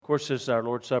course, this is our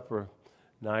Lord's Supper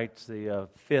night, the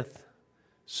fifth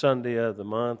Sunday of the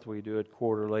month. We do it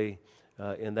quarterly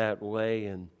in that way.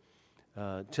 And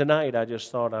tonight, I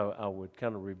just thought I would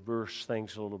kind of reverse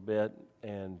things a little bit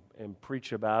and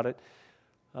preach about it.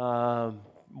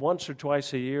 Once or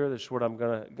twice a year, that's what I'm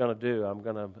going to do. I'm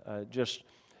going to just,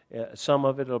 some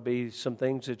of it will be some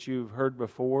things that you've heard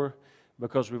before,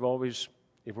 because we've always,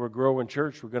 if we're a growing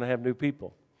church, we're going to have new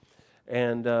people.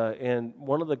 And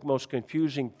one of the most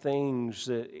confusing things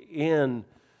in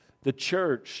the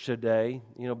church today,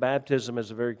 baptism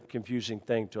is a very confusing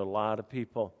thing to a lot of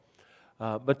people.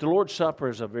 But the Lord's Supper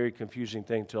is a very confusing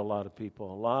thing to a lot of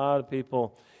people. A lot of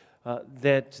people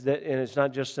that and it's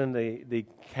not just in the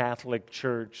Catholic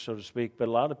Church, so to speak, but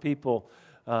a lot of people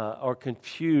are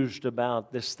confused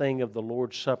about this thing of the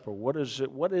Lord's Supper. What is it?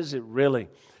 What is it really?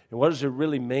 And what does it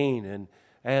really mean?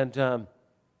 And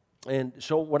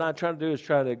so what I try to do is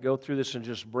try to go through this and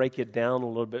just break it down a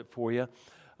little bit for you.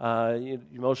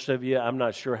 Most of you, I'm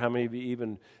not sure how many of you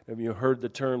even have you heard the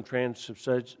term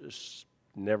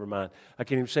never mind. I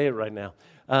can't even say it right now.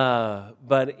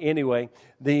 But anyway,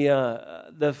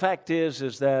 the fact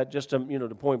is that just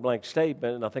the point blank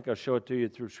statement, and I think I'll show it to you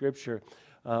through Scripture.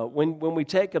 When we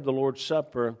take up the Lord's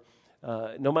Supper,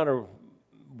 no matter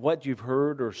what you've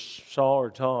heard or saw or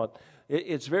taught,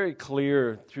 it's very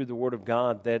clear through the Word of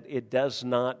God that it does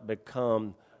not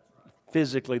become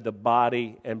physically the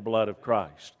body and blood of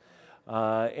Christ.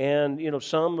 And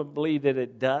some believe that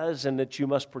it does, and that you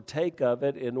must partake of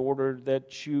it in order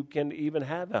that you can even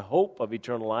have a hope of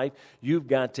eternal life. You've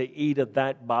got to eat of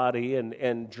that body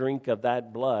and drink of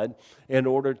that blood in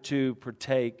order to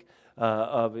partake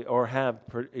of or have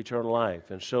eternal life.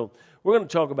 And so we're going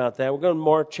to talk about that. We're going to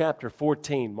Mark chapter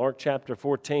 14. Mark chapter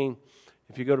 14,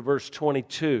 if you go to verse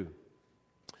 22.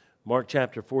 Mark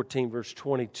chapter 14, verse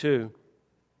 22.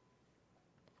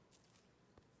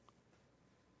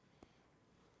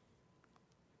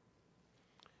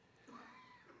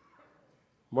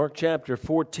 Mark chapter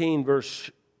 14, verse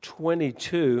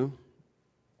 22.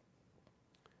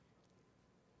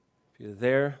 If you're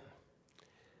there.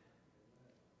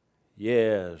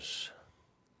 Yes.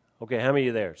 Okay, how many of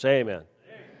you there? Say amen.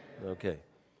 Okay.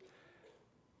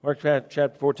 Mark chapter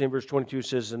 14, verse 22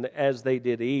 says, "And as they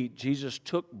did eat, Jesus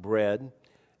took bread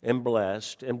and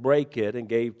blessed and brake it and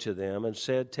gave to them and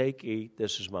said, 'Take, eat,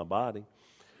 this is my body.'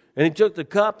 And he took the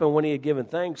cup, and when he had given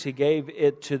thanks, he gave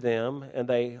it to them, and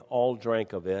they all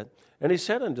drank of it. And he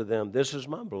said unto them, 'This is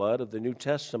my blood of the New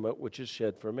Testament, which is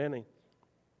shed for many.'"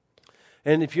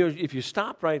 And if you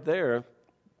stop right there,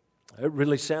 it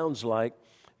really sounds like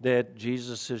that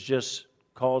Jesus has just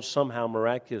caused somehow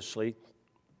miraculously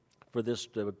for this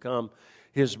to become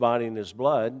his body and his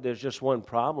blood. There's just one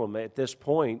problem. At this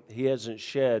point, he hasn't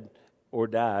shed or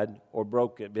died or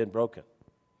been broken.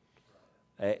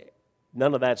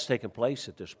 None of that's taken place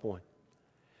at this point.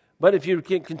 But if you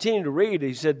can continue to read,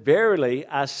 he said, "Verily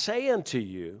I say unto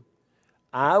you,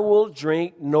 I will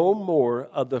drink no more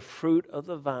of the fruit of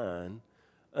the vine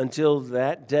until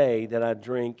that day that I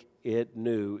drink it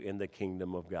new in the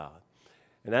kingdom of God."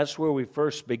 And that's where we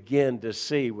first begin to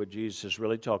see what Jesus is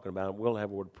really talking about. We'll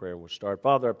have a word of prayer and we'll start.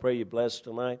 Father, I pray you bless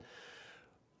tonight.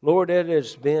 Lord, it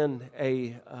has been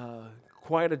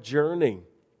quite a journey,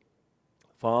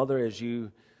 Father, as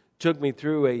you took me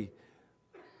through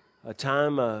a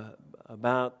time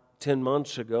about 10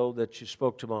 months ago that you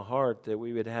spoke to my heart that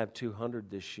we would have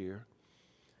 200 this year.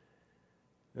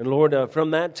 And Lord, from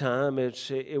that time,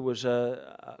 it was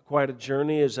quite a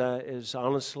journey. Is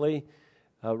honestly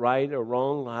right or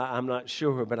wrong, I'm not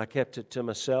sure, but I kept it to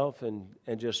myself and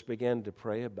just began to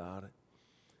pray about it.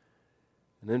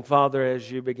 And then, Father,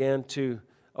 as you began to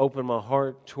open my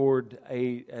heart toward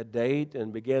a date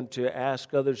and began to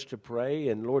ask others to pray,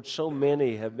 and Lord, so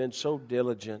many have been so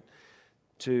diligent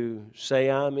to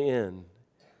say, "I'm in,"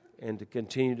 and to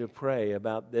continue to pray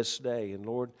about this day. And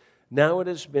Lord, now it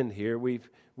has been here. We've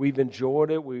enjoyed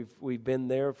it. We've been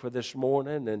there for this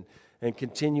morning and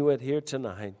continue it here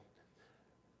tonight.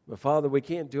 But Father, we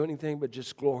can't do anything but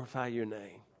just glorify your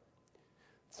name.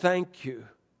 Thank you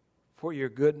for your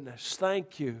goodness.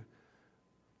 Thank you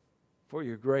for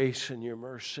your grace and your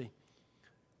mercy.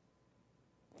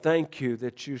 Thank you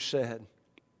that you said,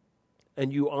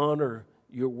 and you honor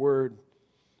your word,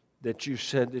 that you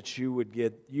said that you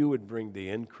would bring the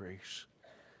increase.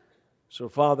 So,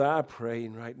 Father, I pray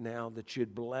right now that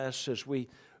you'd bless as we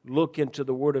look into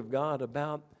the Word of God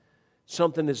about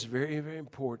something that's very, very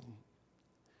important.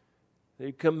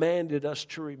 You commanded us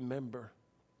to remember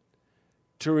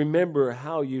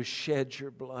how you shed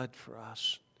your blood for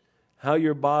us, how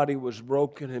your body was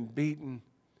broken and beaten.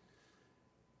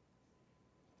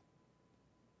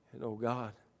 And, oh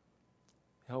God,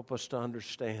 Help us to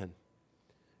understand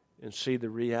and see the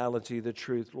reality, the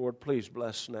truth. Lord, please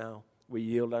bless now. We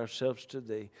yield ourselves to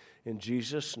Thee. In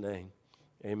Jesus' name,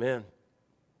 amen.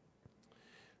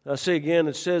 Now see again,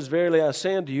 it says, verily I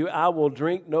say unto you, I will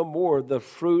drink no more the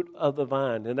fruit of the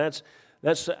vine. And that's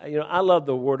I love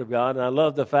the Word of God, and I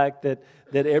love the fact that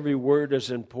every word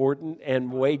is important, and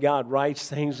the way God writes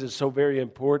things is so very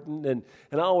important. And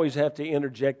I always have to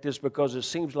interject this because it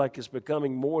seems like it's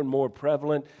becoming more and more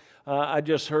prevalent. I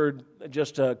just heard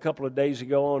just a couple of days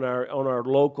ago on our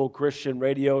local Christian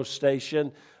radio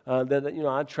station that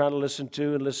I try to listen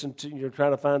to.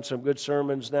 Trying to find some good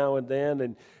sermons now and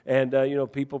then,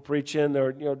 and people preaching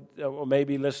or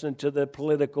maybe listening to the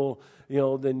political,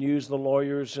 the news, the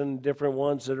lawyers and different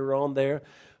ones that are on there.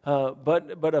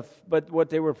 But what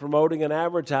they were promoting and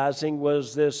advertising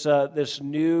was this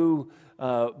new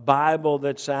Bible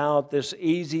that's out, this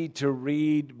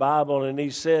easy-to-read Bible. And he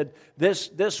said,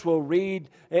 this will read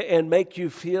and make you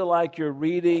feel like you're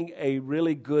reading a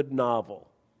really good novel.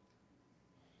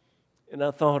 And I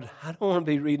thought, I don't want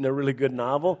to be reading a really good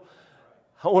novel.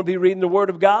 I want to be reading the Word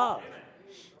of God.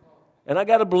 And I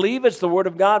got to believe it's the Word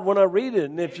of God when I read it.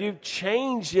 And if you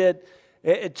change it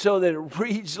so that it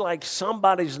reads like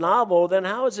somebody's novel, then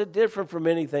how is it different from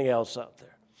anything else out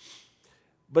there?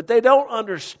 But they don't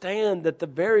understand that the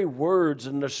very words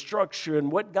and the structure and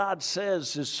what God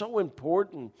says is so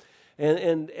important.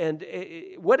 And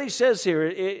what he says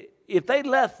here, if they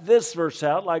left this verse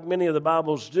out, like many of the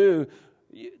Bibles do,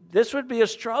 this would be a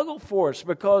struggle for us,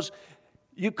 because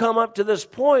you come up to this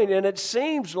point and it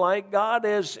seems like God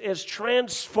is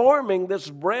transforming this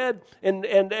bread and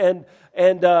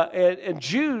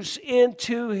juice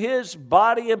into His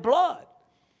body and blood.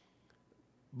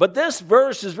 But this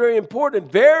verse is very important.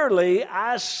 Verily,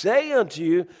 I say unto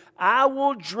you, I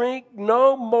will drink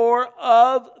no more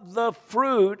of the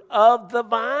fruit of the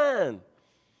vine.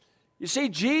 You see,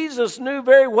 Jesus knew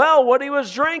very well what He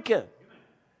was drinking.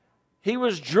 He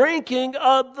was drinking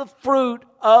of the fruit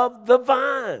of the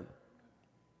vine.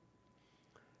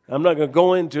 I'm not going to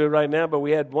go into it right now, but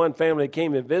we had one family that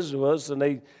came and visited us, and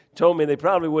they told me they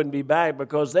probably wouldn't be back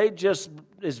because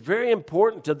it's very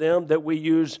important to them that we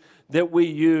use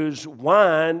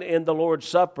wine in the Lord's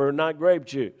Supper, not grape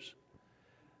juice.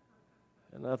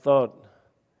 And I thought,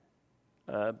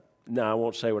 no, I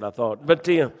won't say what I thought, but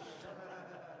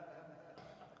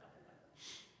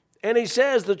and he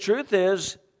says the truth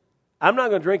is, I'm not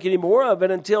going to drink any more of it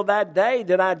until that day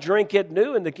that I drink it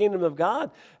new in the kingdom of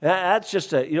God. That's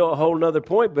just a whole other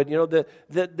point. But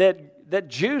that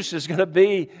juice is going to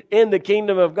be in the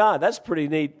kingdom of God. That's a pretty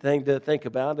neat thing to think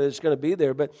about. It's going to be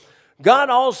there. But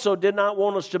God also did not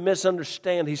want us to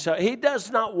misunderstand. He does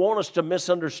not want us to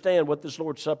misunderstand what this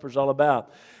Lord's Supper is all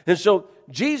about. And so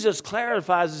Jesus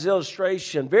clarifies His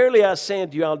illustration. Verily I say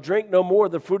unto you, I'll drink no more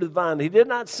of the fruit of the vine. He did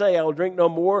not say, I'll drink no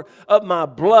more of my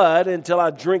blood until I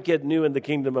drink it new in the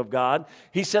kingdom of God.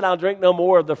 He said, I'll drink no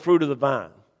more of the fruit of the vine.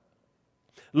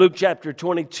 Luke chapter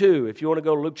 22, if you want to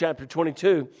go to Luke chapter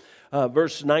 22,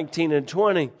 verse 19 and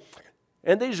 20.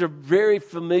 And these are very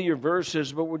familiar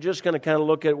verses, but we're just going to kind of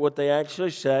look at what they actually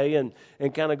say and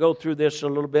kind of go through this a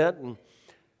little bit. And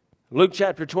Luke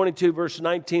chapter 22, verse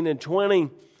 19 and 20,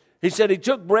 he said, He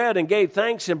took bread and gave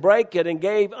thanks and brake it and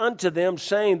gave unto them,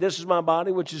 saying, This is my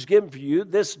body which is given for you.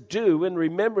 This do in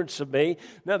remembrance of me.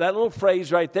 Now that little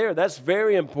phrase right there, that's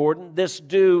very important. This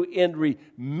do in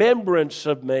remembrance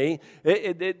of me.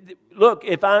 Look,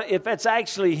 if it's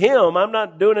actually Him, I'm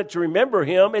not doing it to remember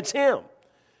Him, it's Him.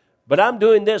 But I'm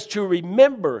doing this to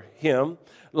remember Him.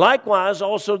 Likewise,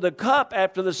 also the cup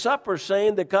after the supper,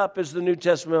 saying the cup is the New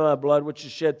Testament of my blood, which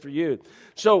is shed for you.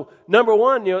 So, number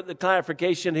one, the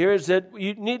clarification here is that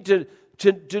you need to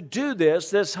do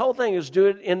this. This whole thing is do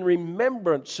it in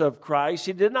remembrance of Christ.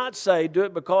 He did not say do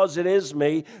it because it is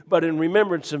me, but in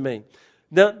remembrance of me.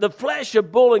 The flesh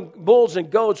of bulls and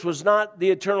goats was not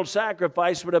the eternal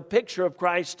sacrifice, but a picture of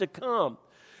Christ to come.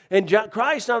 And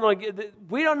Christ they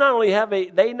not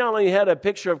only had a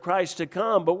picture of Christ to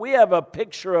come, but we have a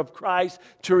picture of Christ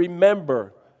to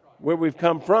remember where we've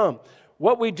come from.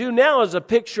 What we do now is a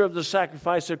picture of the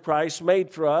sacrifice of Christ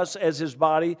made for us as His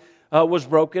body was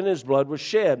broken, His blood was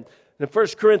shed. In 1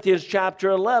 Corinthians chapter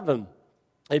 11,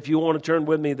 if you want to turn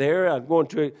with me there, I'm going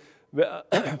to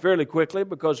fairly quickly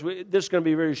because this is going to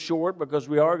be very short because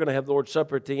we are going to have the Lord's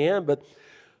Supper at the end. But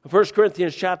 1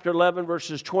 Corinthians chapter 11,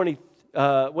 verses 20.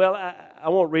 I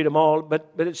won't read them all,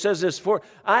 but it says this, For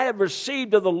I have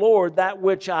received of the Lord that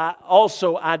which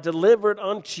I delivered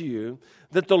unto you,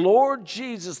 that the Lord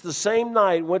Jesus, the same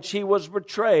night which He was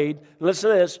betrayed, listen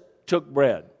to this, took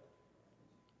bread.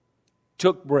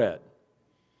 Took bread.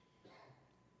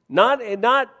 Not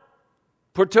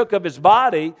partook of his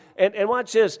body, and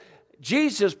watch this,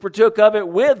 Jesus partook of it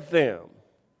with them.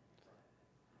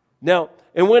 Now,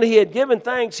 and when he had given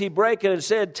thanks, he brake it and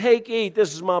said, "Take, eat,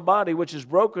 this is my body, which is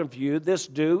broken for you. This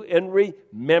do in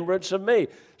remembrance of me."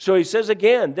 So he says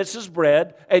again, this is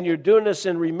bread, and you're doing this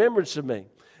in remembrance of me.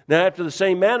 Now, after the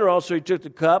same manner also he took the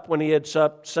cup when he had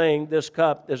supped, saying, "This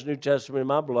cup, this New Testament in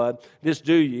my blood, this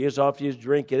do ye, as often as you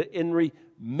drink it, in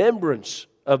remembrance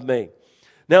of me.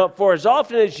 Now, for as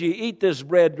often as ye eat this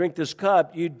bread, drink this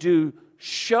cup, you do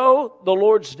show the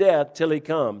Lord's death till he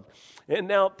comes." And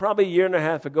now, probably a year and a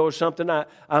half ago or something, I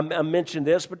mentioned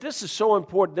this, but this is so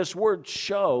important. This word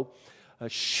show,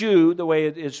 shew, the way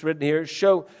it's written here,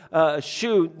 shew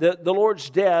the Lord's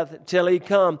death till he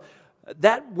come.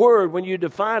 That word, when you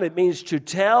define it, means to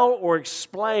tell or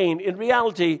explain. In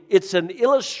reality, it's an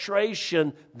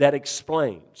illustration that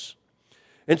explains.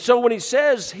 And so when he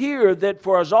says here that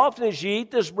for as often as you eat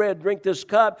this bread, drink this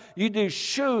cup, you do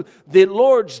shew the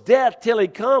Lord's death till he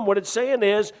come, what it's saying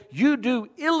is you do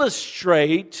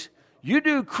illustrate, you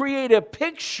do create a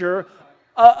picture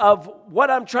of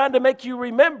what I'm trying to make you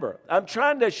remember. I'm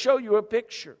trying to show you a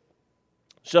picture.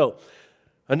 So,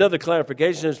 another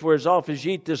clarification is for as often as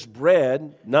you eat this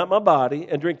bread, not my body,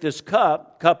 and drink this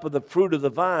cup of the fruit of the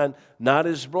vine, not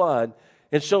his blood.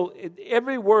 And so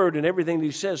every word and everything that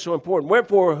he says is so important.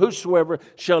 "Wherefore, whosoever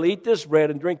shall eat this bread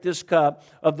and drink this cup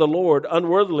of the Lord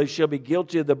unworthily shall be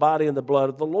guilty of the body and the blood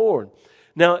of the Lord."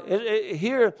 Now,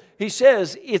 here he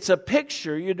says it's a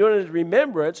picture, you're doing it in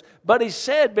remembrance, but he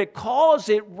said because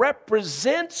it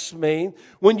represents me,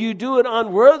 when you do it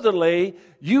unworthily,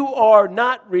 you are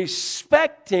not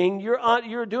respecting,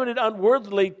 you're doing it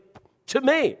unworthily to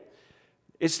me.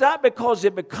 It's not because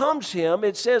it becomes him.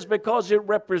 It says because it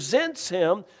represents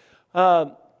him.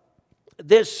 Well,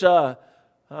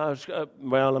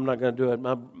 I'm not going to do it.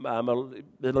 I'm a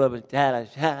little bit. I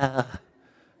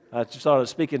just thought I was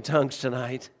speaking tongues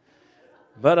tonight.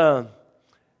 But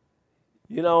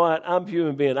you know what? I'm a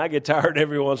human being. I get tired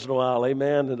every once in a while.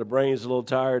 Amen. And the brain's a little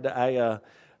tired.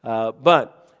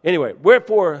 But anyway,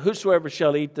 wherefore whosoever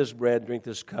shall eat this bread, drink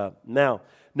this cup. Now,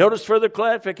 notice further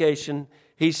clarification.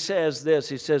 He says this,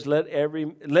 he says, let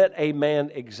a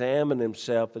man examine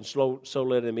himself, and so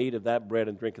let him eat of that bread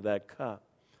and drink of that cup.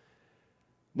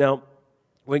 Now,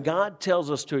 when God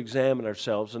tells us to examine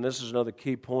ourselves, and this is another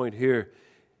key point here,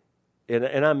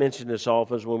 and I mention this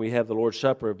often when we have the Lord's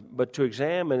Supper, but to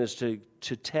examine is to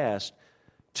test,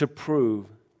 to prove,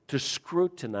 to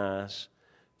scrutinize,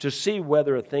 to see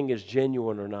whether a thing is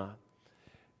genuine or not.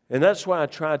 And that's why I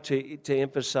try to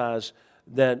emphasize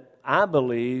that I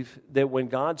believe that when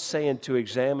God's saying to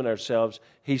examine ourselves,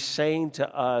 he's saying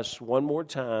to us one more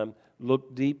time,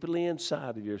 look deeply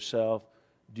inside of yourself.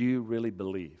 Do you really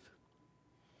believe?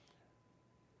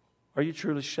 Are you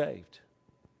truly saved?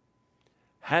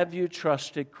 Have you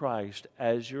trusted Christ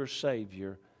as your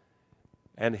Savior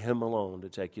and him alone to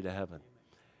take you to heaven?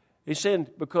 He's saying,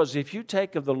 because if you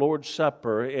take of the Lord's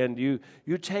Supper and you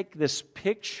take this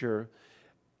picture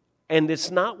and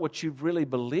it's not what you've really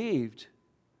believed,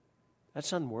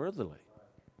 that's unworthily.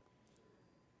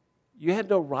 You have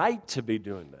no right to be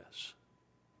doing this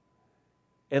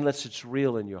unless it's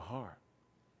real in your heart.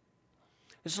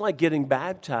 It's like getting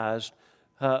baptized.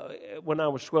 When I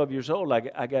was 12 years old,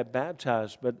 I got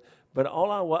baptized, but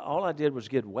all I did was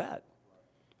get wet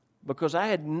because I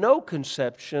had no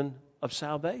conception of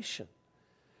salvation.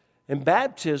 And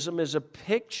baptism is a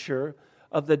picture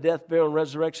of the death, burial, and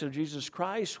resurrection of Jesus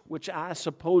Christ, which I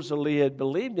supposedly had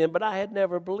believed in, but I had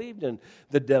never believed in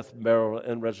the death, burial,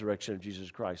 and resurrection of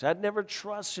Jesus Christ. I'd never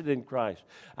trusted in Christ.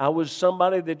 I was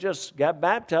somebody that just got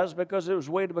baptized because it was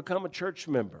a way to become a church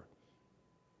member.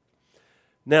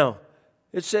 Now,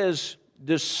 it says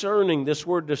discerning, this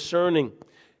word discerning,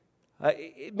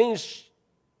 it means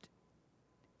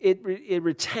it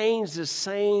retains the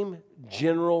same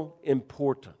general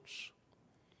importance.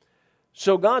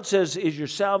 So God says, is your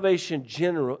salvation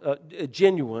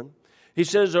genuine? He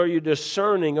says, are you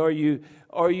discerning? Are you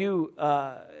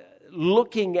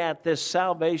looking at this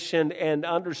salvation and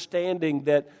understanding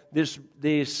that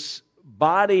this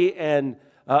body and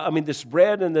this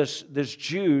bread and this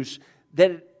juice,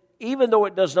 that even though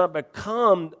it does not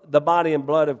become the body and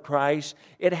blood of Christ,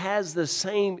 it has the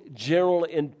same general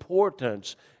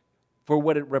importance for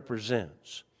what it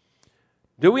represents.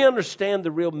 Do we understand the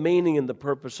real meaning and the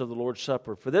purpose of the Lord's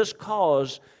Supper? For this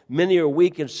cause, many are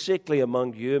weak and sickly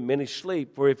among you, and many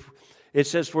sleep. For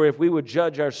if we would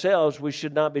judge ourselves, we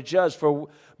should not be judged.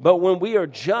 But when we are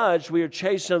judged, we are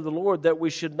chastened of the Lord, that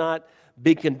we should not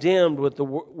be condemned with the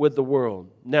world.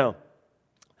 Now,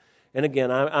 And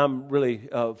again, I'm really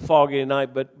foggy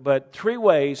tonight, but 3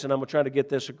 ways, and I'm going to try to get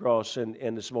this across, and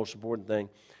it's the most important thing.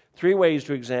 3 ways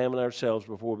to examine ourselves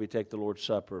before we take the Lord's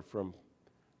Supper from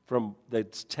the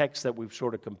text that we've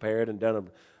sort of compared and done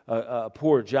a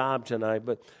poor job tonight.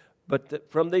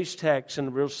 But from these texts and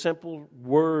the real simple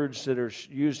words that are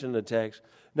used in the text,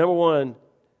 number 1,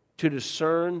 to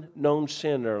discern known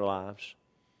sin in our lives.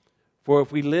 For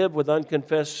if we live with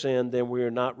unconfessed sin, then we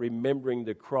are not remembering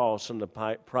the cross and the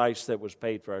price that was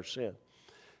paid for our sin.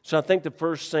 So I think the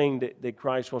first thing that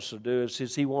Christ wants to do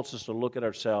is He wants us to look at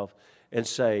ourselves and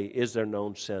say, is there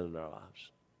known sin in our lives?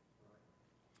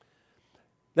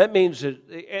 That means that,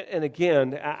 and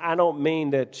again, I don't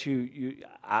mean that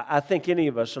I think any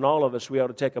of us and all of us, we ought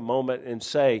to take a moment and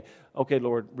say, okay,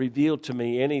 Lord, reveal to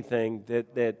me anything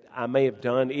that I may have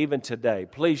done even today.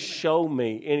 Please show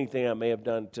me anything I may have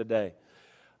done today.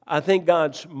 I think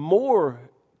God's more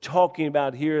talking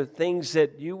about here things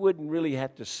that you wouldn't really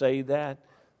have to say that.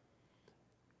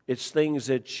 It's things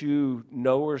that you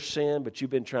know are sin, but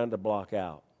you've been trying to block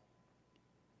out.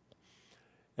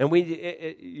 And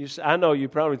I know you're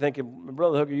probably thinking,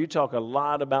 Brother Hooker, you talk a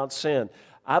lot about sin.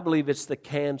 I believe it's the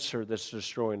cancer that's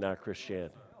destroying our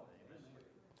Christianity.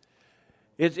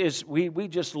 We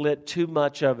just let too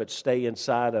much of it stay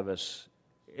inside of us.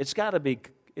 It's got to be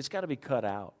cut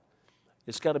out.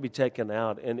 It's got to be taken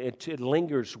out, and it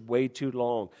lingers way too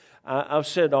long. I've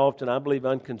said often, I believe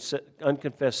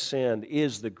unconfessed sin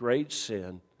is the great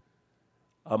sin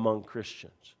among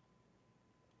Christians.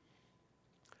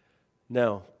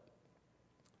 Now,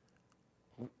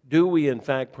 do we in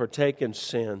fact partake in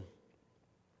sin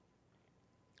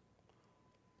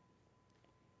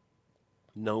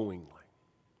knowingly?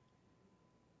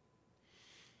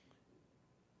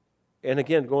 And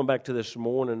again, going back to this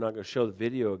morning, I'm not going to show the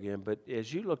video again, but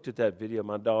as you looked at that video,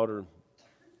 my daughter,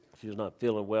 she was not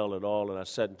feeling well at all, and I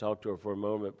sat and talked to her for a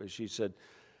moment, but she said,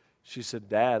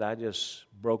 Dad, I just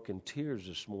broke in tears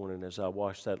this morning as I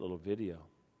watched that little video.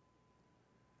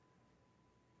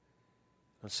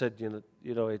 I said, you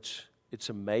know, it's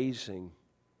amazing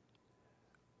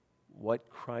what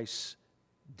Christ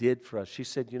did for us. She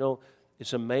said,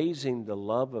 it's amazing the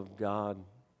love of God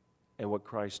and what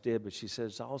Christ did, but she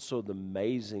says it's also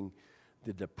amazing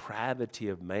the depravity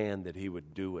of man that He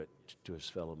would do it to his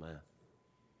fellow man.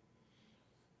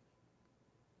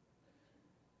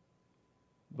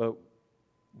 But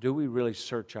do we really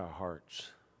search our hearts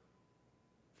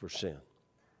for sin?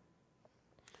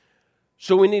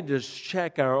 So we need to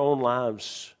check our own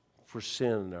lives for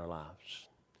sin in our lives.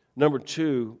 Number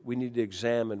 2, we need to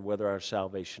examine whether our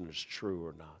salvation is true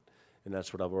or not. And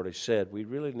that's what I've already said. We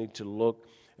really need to look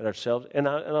at ourselves. And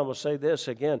I'm going to say this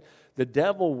again. The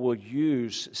devil will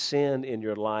use sin in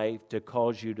your life to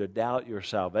cause you to doubt your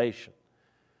salvation.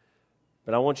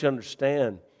 But I want you to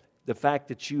understand, the fact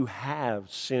that you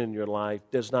have sin in your life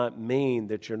does not mean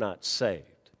that you're not saved.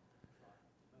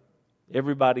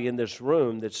 Everybody in this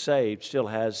room that's saved still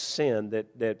has sin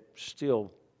that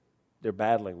still they're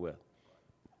battling with.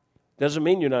 Doesn't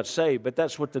mean you're not saved, but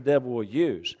that's what the devil will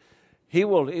use. He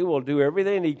will do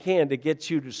everything he can to get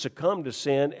you to succumb to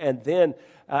sin, and then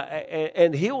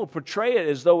and he will portray it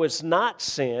as though it's not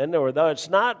sin or though it's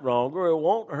not wrong or it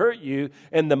won't hurt you.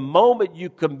 And the moment you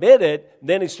commit it,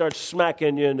 then he starts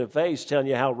smacking you in the face, telling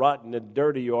you how rotten and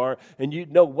dirty you are, and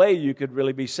no way you could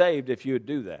really be saved if you would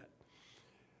do that.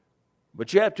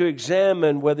 But you have to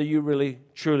examine whether you really,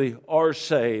 truly are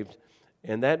saved.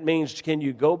 And that means, can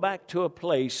you go back to a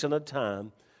place and a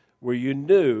time where you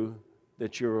knew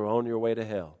that you were on your way to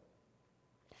hell?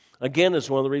 Again, it's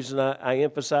one of the reasons I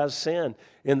emphasize sin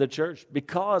in the church,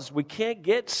 because we can't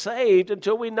get saved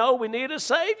until we know we need a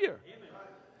Savior.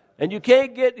 And you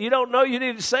don't know you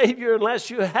need a Savior unless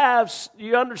you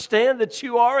understand that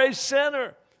you are a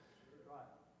sinner.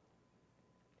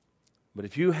 But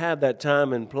if you have that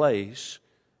time and place,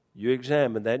 you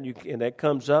examine that, and that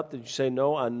comes up, that you say,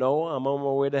 no, I know I'm on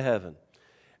my way to heaven.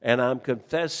 And I'm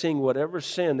confessing whatever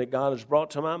sin that God has brought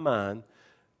to my mind.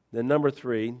 Then number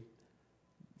 3,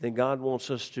 then God wants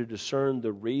us to discern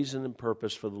the reason and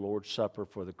purpose for the Lord's Supper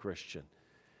for the Christian.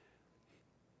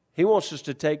 He wants us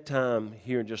to take time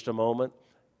here in just a moment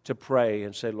to pray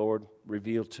and say, Lord,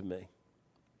 reveal to me.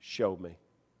 Show me.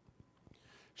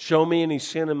 Show me any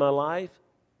sin in my life.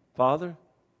 Father,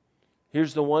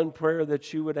 here's the one prayer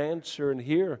that you would answer and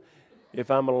hear. If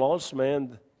I'm a lost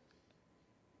man,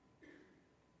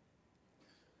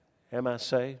 am I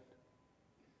saved?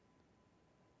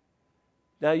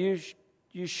 Now, you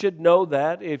should know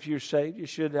that if you're saved. You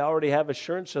should already have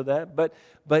assurance of that. But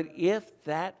if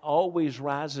that always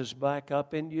rises back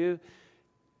up in you,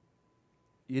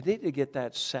 you need to get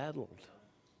that settled.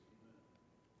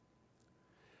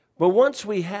 But once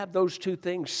we have those two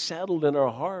things settled in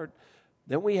our heart,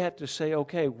 then we have to say,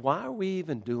 okay, why are we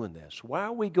even doing this? Why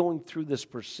are we going through this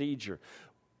procedure?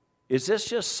 Is this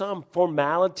just some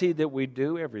formality that we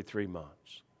do every 3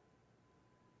 months?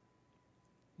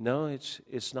 No,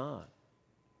 it's not.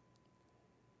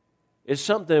 It's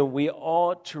something we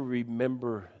ought to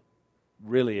remember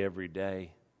really every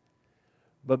day.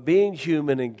 But being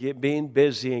human and being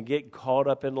busy and getting caught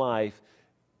up in life,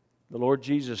 the Lord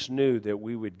Jesus knew that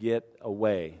we would get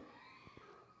away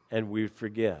and we'd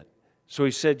forget. So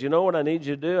He said, you know what I need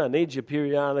you to do? I need you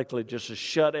periodically just to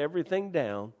shut everything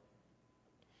down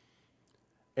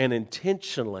and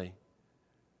intentionally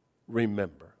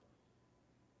remember.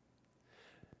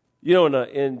 You know,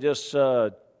 in just,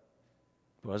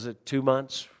 was it 2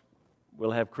 months,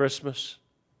 we'll have Christmas.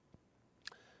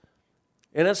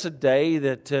 And that's a day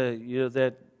that,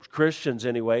 that Christians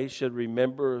anyway should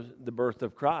remember the birth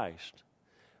of Christ.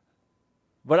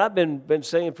 But I've been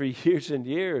saying for years and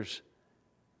years,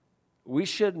 we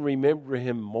shouldn't remember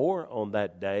Him more on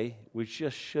that day. We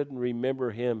just shouldn't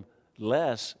remember Him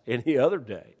less any other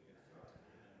day.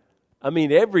 I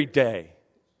mean, every day.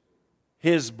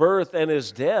 His birth and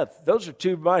His death, those are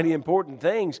two mighty important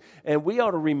things, and we ought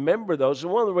to remember those.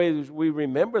 And one of the ways we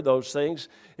remember those things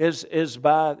is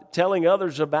by telling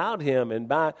others about Him and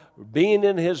by being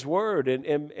in His Word.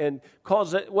 And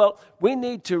cause it, well, we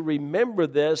need to remember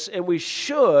this, and we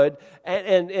should.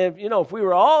 And if we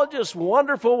were all just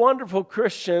wonderful, wonderful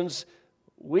Christians,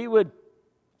 we would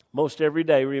most every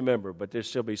day remember, but there'd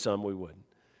still be some we wouldn't.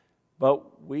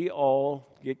 But we all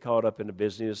get caught up in the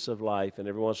business of life, and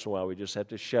every once in a while we just have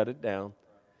to shut it down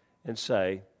and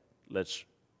say, let's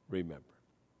remember.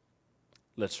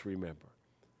 Let's remember.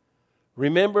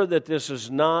 Remember that this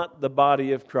is not the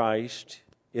body of Christ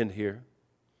in here.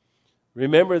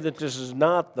 Remember that this is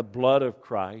not the blood of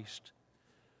Christ.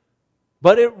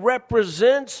 But it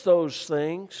represents those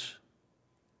things,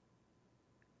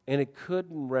 and it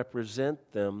couldn't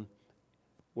represent them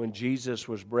when Jesus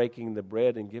was breaking the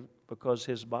bread and giving, because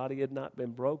His body had not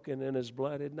been broken and His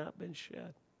blood had not been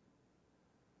shed.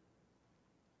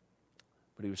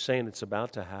 But He was saying it's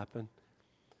about to happen.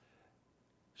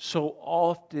 So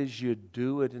oft as you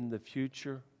do it in the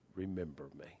future, remember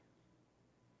me.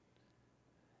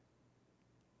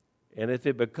 And if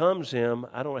it becomes Him,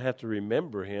 I don't have to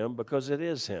remember Him because it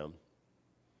is Him.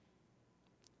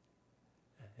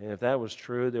 And if that was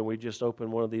true, then we just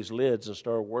open one of these lids and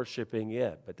start worshiping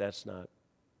it. But that's not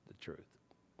the truth.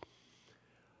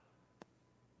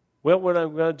 Well, what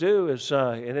I'm going to do is,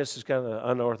 and this is kind of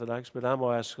unorthodox, but I'm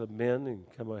going to ask the men and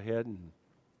come ahead and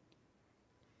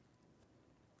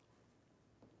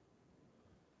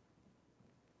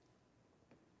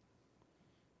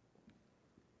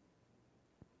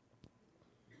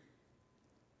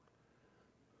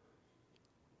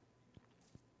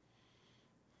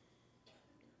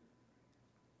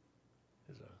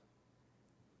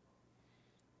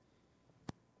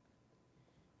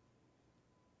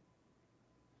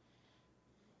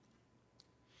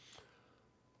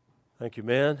thank you,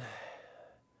 man.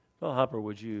 Well, Hopper,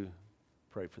 would you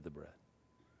pray for the bread?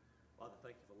 Father,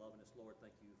 thank you for loving us, Lord.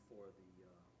 Thank you for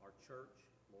our church.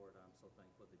 Lord, I'm so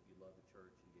thankful that you love the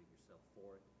church and gave yourself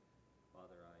for it.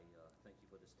 Father, I thank you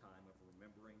for this time of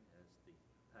remembering, as the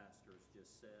pastors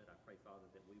just said. I pray, Father,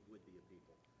 that we would be a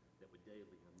people that would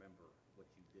daily remember what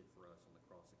you did for us on the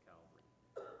cross of Calvary,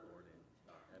 Lord, and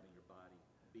having your body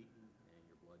beaten and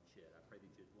your blood shed. I pray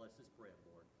that you'd bless this bread,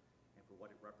 Lord, and for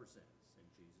what it represents. In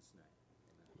Jesus' name.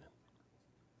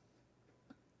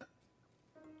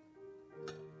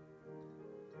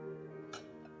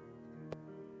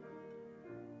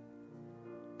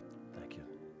 Thank you.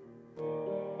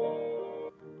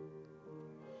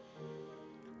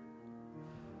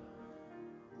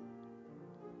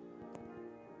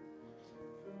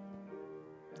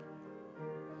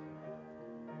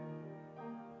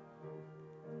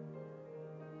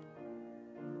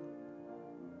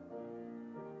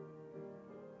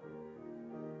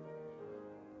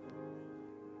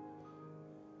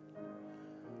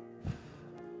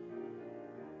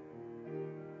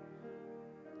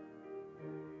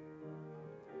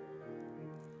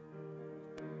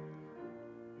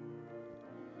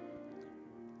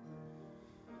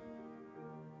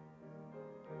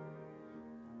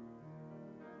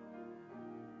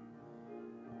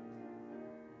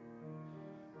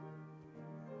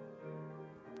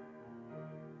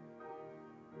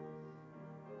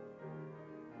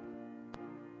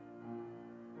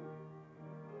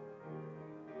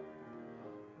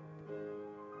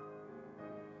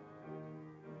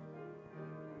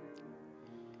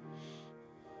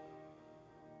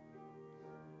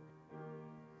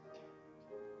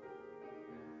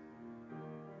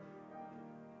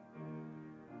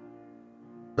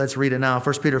 Let's read it now.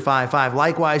 1 Peter 5:5.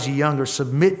 Likewise, ye younger,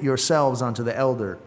 submit yourselves unto the elder.